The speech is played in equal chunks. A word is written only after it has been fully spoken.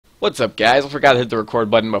What's up, guys? I forgot to hit the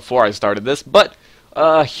record button before I started this, but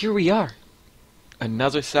here we are.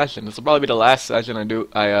 Another session. This will probably be the last session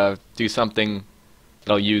I do something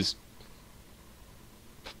that I'll use.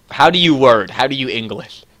 How do you word? How do you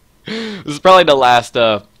English? This is probably the last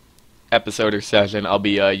episode or session I'll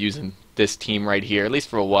be using this team right here, at least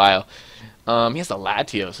for a while. He has the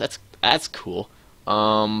Latios. That's cool.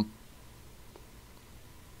 I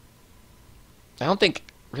don't think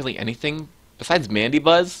really anything besides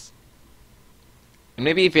Mandibuzz. And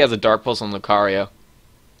maybe if he has a Dark Pulse on Lucario.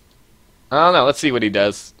 I don't know. Let's see what he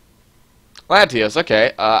does. Latios,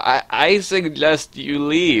 okay. I suggest you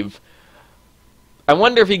leave. I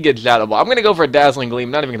wonder if he gets Shadow Ball. I'm going to go for a Dazzling Gleam.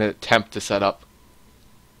 Not even going to attempt to set up.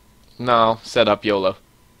 No, set up YOLO.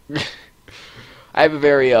 I have a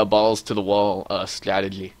very balls to the wall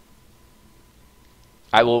strategy.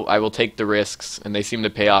 I will take the risks, and they seem to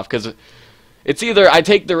pay off, because it's either I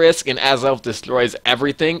take the risk and Azelf destroys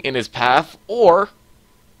everything in his path, or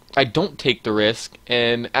I don't take the risk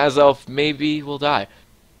and Azelf maybe will die.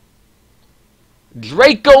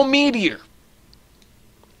 Draco Meteor!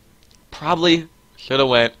 Probably should have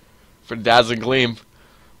went for Dazzling Gleam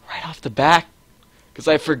right off the bat, because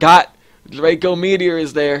I forgot Draco Meteor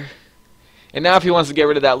is there. And now if he wants to get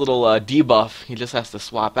rid of that little debuff, he just has to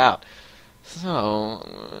swap out. So,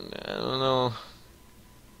 I don't know.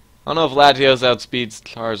 I don't know if Latios outspeeds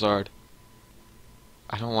Charizard.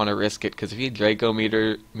 I don't want to risk it, because if he Draco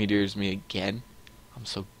Meteors me again, I'm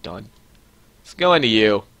so done. Let's go into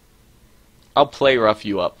you. I'll play rough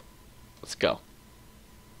you up. Let's go.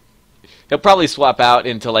 He'll probably swap out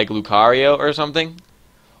into like Lucario or something.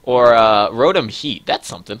 Or Rotom Heat. That's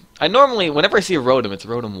something. I normally, whenever I see a Rotom, it's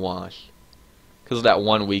Rotom Wash. Because of that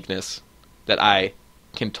one weakness that I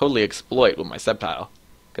can totally exploit with my Sceptile.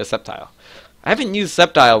 Because Sceptile. I haven't used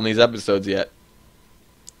Sceptile in these episodes yet.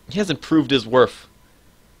 He hasn't proved his worth.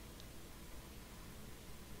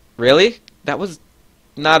 Really? That was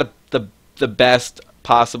not the best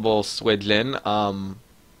possible switch in. I'm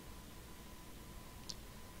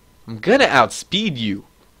gonna outspeed you.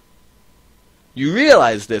 You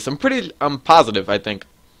realize this? I'm positive. I think.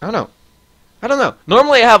 I don't know.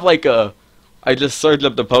 Normally I have like I just search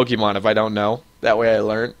up the Pokemon if I don't know. That way I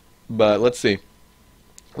learn. But let's see.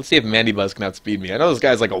 Let's see if Mandibuzz can outspeed me. I know this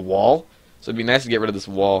guy's like a wall, so it'd be nice to get rid of this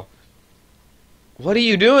wall. What are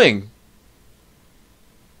you doing?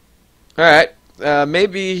 Alright.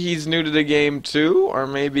 Maybe he's new to the game too, or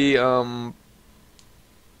maybe, well,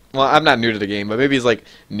 I'm not new to the game, but maybe he's like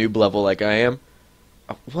noob level like I am.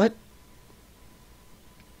 What?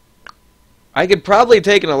 I could probably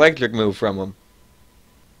take an electric move from him.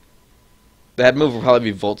 That move will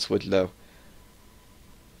probably be Volt Switch though.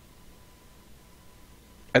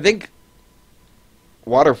 I think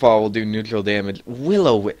Waterfall will do neutral damage.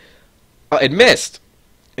 Oh, it missed!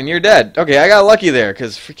 And you're dead. Okay, I got lucky there,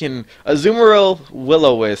 because freaking Azumaril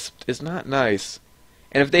Will-O-Wisp is not nice.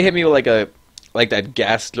 And if they hit me with like that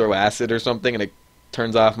Gastro Acid or something, and it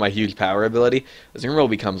turns off my huge power ability, Azumaril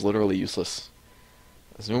becomes literally useless.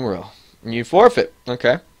 Azumaril. And you forfeit.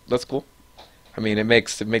 Okay, that's cool. I mean, it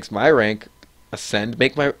makes my rank ascend.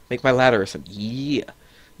 Make my ladder ascend. Yeah.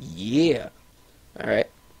 Yeah. Alright.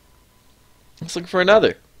 Let's look for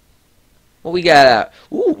another. What we got?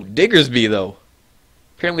 Ooh, Diggersby though.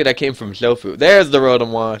 Apparently that came from Shofu. There's the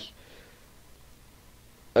Rotom Wash.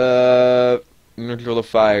 Neutral to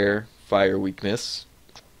fire. Fire weakness.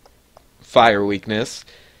 Fire weakness.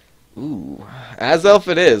 Ooh. Azelf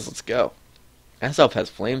it is. Let's go. Azelf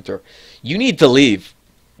has Flamethrower. You need to leave.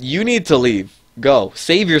 You need to leave. Go.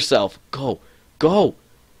 Save yourself. Go. Go.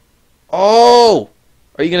 Oh!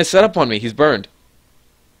 Are you going to set up on me? He's burned.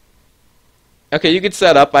 Okay, you can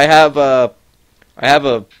set up. I have a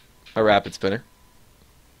Rapid Spinner.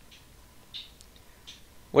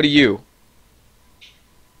 What are you?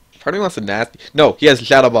 Part of me wants a nasty. No, he has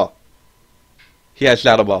Shadow Ball. He has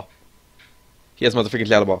Shadow Ball. He has motherfucking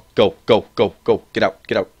Shadow Ball. Go, go, go, go. Get out,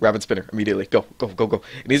 get out. Rapid Spinner immediately. Go, go, go, go.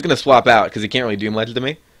 And he's gonna swap out because he can't really do much to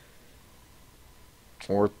me.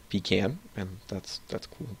 Or he can, and that's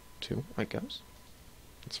cool too, I guess.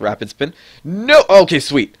 It's Rapid Spin. No. Okay,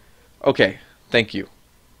 sweet. Okay. Thank you.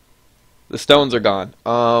 The stones are gone.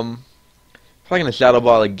 Probably gonna Shadow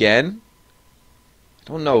Ball again. I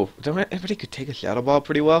don't know. Everybody could take a Shadow Ball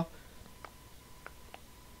pretty well.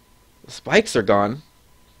 The spikes are gone.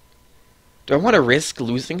 Do I want to risk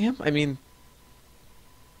losing him? I mean,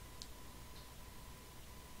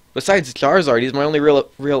 besides Charizard, he's my only real.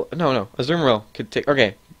 No. Azumaril could take.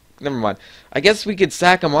 Okay, never mind. I guess we could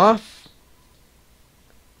sack him off.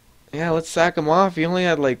 Yeah, let's sack him off. He only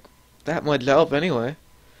had like that much health anyway.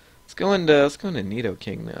 Let's go into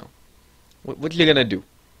Nidoking now. What you gonna do?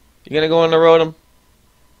 You gonna go on the Rotom?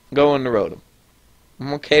 Go on the Rotom.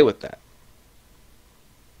 I'm okay with that.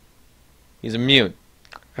 He's immune.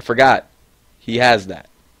 I forgot. He has that.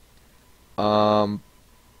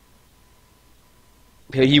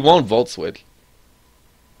 He won't Volt Switch.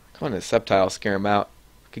 Go into Sceptile, scare him out.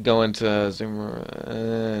 Could go into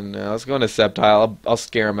Azumaril. No, let's go into Sceptile. I'll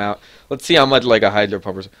scare him out. Let's see how much like a Hydro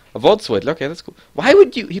Pump or a Volt Switch. Okay, that's cool. Why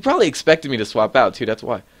would you? He probably expected me to swap out too. That's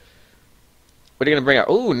why. What are you gonna bring out?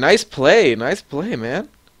 Ooh, nice play, man.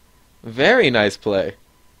 Very nice play.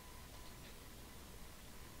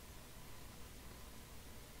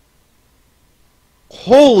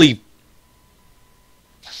 Holy!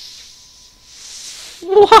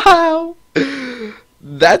 Wow!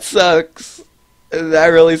 That sucks. That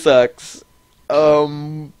really sucks.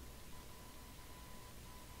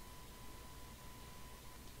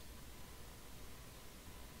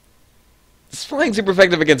 Is flying super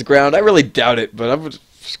effective against ground? I really doubt it, but I'm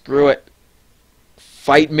screw it.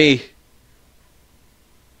 Fight me.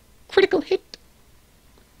 Critical hit.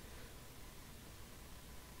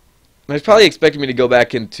 He's probably expecting me to go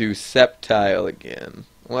back into Sceptile again.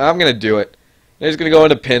 Well, I'm gonna do it. I'm just gonna go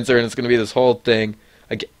into Pinsir, and it's gonna be this whole thing.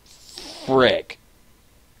 Frig.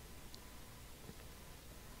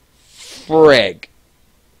 Frig.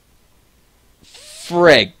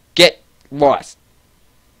 Frig. Get lost.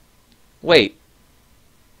 Wait.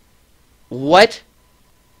 What?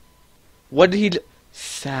 What did he do?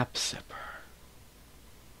 Sap Sipper.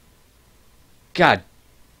 God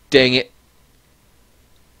dang it.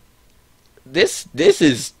 This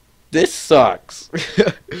sucks.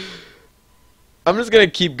 I'm just gonna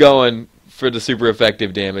keep going for the super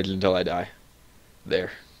effective damage until I die.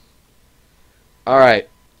 There. Alright.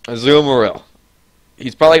 Azumaril.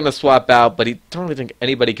 He's probably gonna swap out, but I don't really think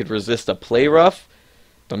anybody could resist a play rough.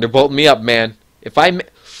 Thunderbolt me up, man. If I...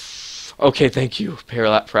 Okay, thank you.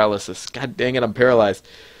 Paralysis. God dang it, I'm paralyzed.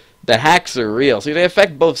 The hacks are real. See, they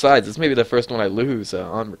affect both sides. This may be the first one I lose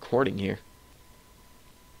on recording here.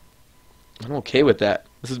 I'm okay with that.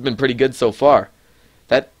 This has been pretty good so far.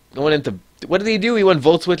 That going into... What did he do? He went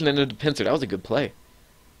Volt Switch and then into Pinsir. That was a good play.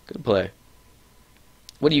 Good play.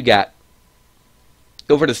 What do you got?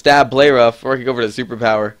 Go for the stab, play rough, or I could go for the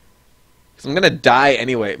superpower. Because I'm going to die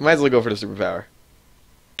anyway. Might as well go for the superpower.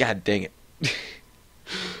 God dang it.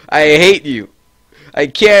 I hate you. I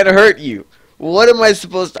can't hurt you. What am I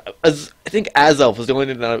supposed to... I think Azelf is the only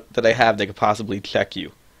thing that I have that could possibly check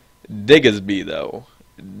you. Diggersby, though.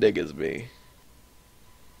 Diggersby.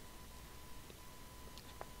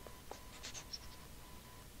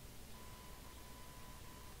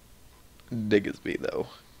 Diggersby, though.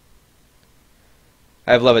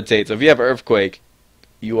 I have Levitate, so if you have Earthquake,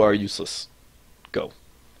 you are useless. Go.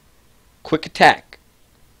 Quick Attack.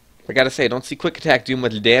 I gotta say, I don't see Quick Attack do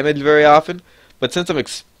much damage very often, but since I'm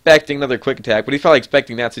expecting another Quick Attack, but he's probably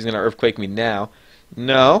expecting that, so he's gonna Earthquake me now.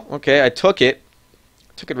 No, okay, I took it.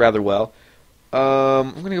 Took it rather well.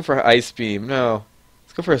 I'm gonna go for an Ice Beam. No.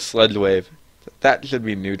 Let's go for a Sludge Wave. That should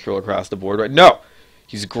be neutral across the board, right? No!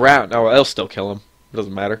 He's ground. No, I'll still kill him. It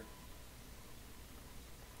doesn't matter.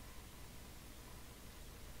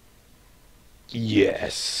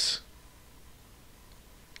 Yes.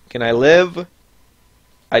 Can I live?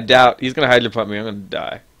 I doubt. He's gonna Hydro Pump me. I'm gonna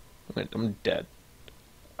die. I'm dead.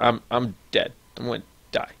 I'm dead. I'm gonna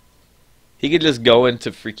die. He could just go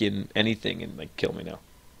into freaking anything and like kill me now.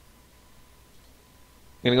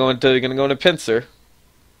 Gonna go into Pinsir.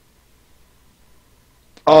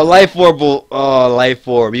 Oh, Life Orb will... Oh, Life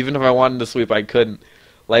Orb. Even if I wanted to sweep, I couldn't.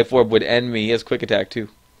 Life Orb would end me. He has Quick Attack, too.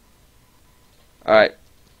 Alright.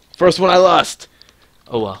 First one I lost.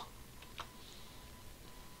 Oh, well.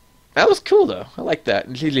 That was cool, though. I like that.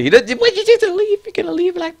 What, you just leave? You're gonna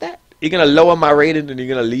leave like that? You're gonna lower my rating and you're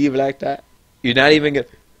gonna leave like that? You're not even gonna...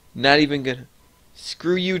 Not even gonna...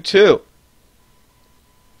 Screw you, too.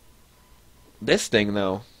 This thing,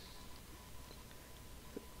 though.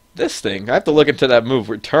 This thing. I have to look into that move.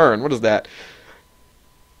 Return. What is that?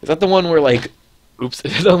 Is that the one where, like... Oops.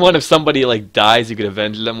 Is that the one if somebody, like, dies, you could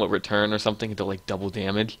avenge them with return or something to, like, double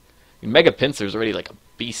damage? I mean, Mega Pinsir's already, like, a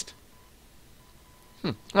beast.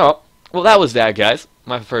 Oh. Well, that was that, guys.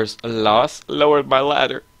 My first loss. Lowered my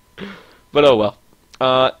ladder. But, oh, well.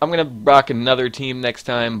 I'm going to rock another team next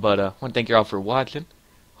time, but I want to thank you all for watching.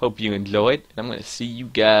 Hope you enjoyed, and I'm going to see you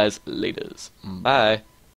guys later. Bye.